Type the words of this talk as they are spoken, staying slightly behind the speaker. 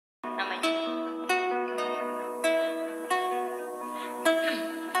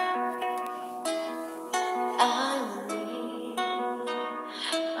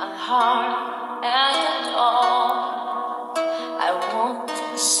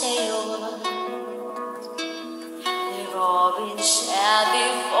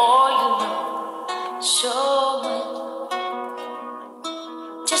show it,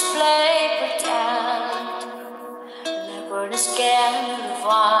 just play pretend. Never scared of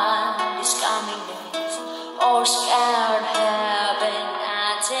one is coming next, or scared heaven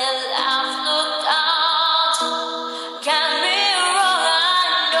until I've looked out. Can be wrong,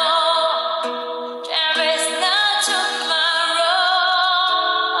 I know there is no tomorrow.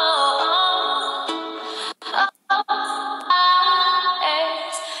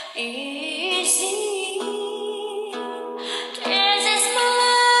 It's easy. This is my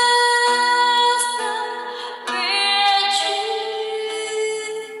last retreat.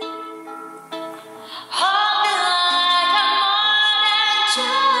 Hold me like I'm more than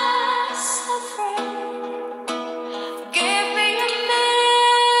just a friend. Give me a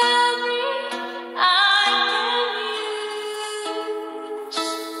memory I can use.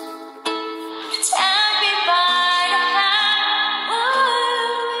 Take me by the hand,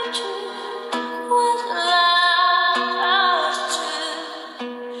 would you? What love us to?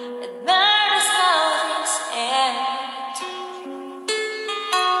 It matters now this end.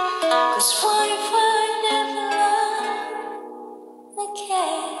 'Cause what if I never love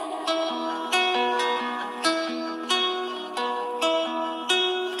again?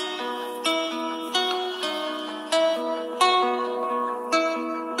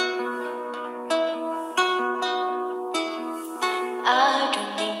 I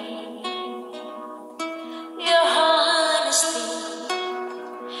don't need your honesty.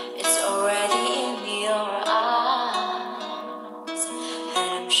 It's already in your eyes, and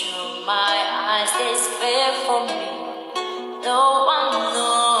I'm sure my eyes they speak for me. No one knows.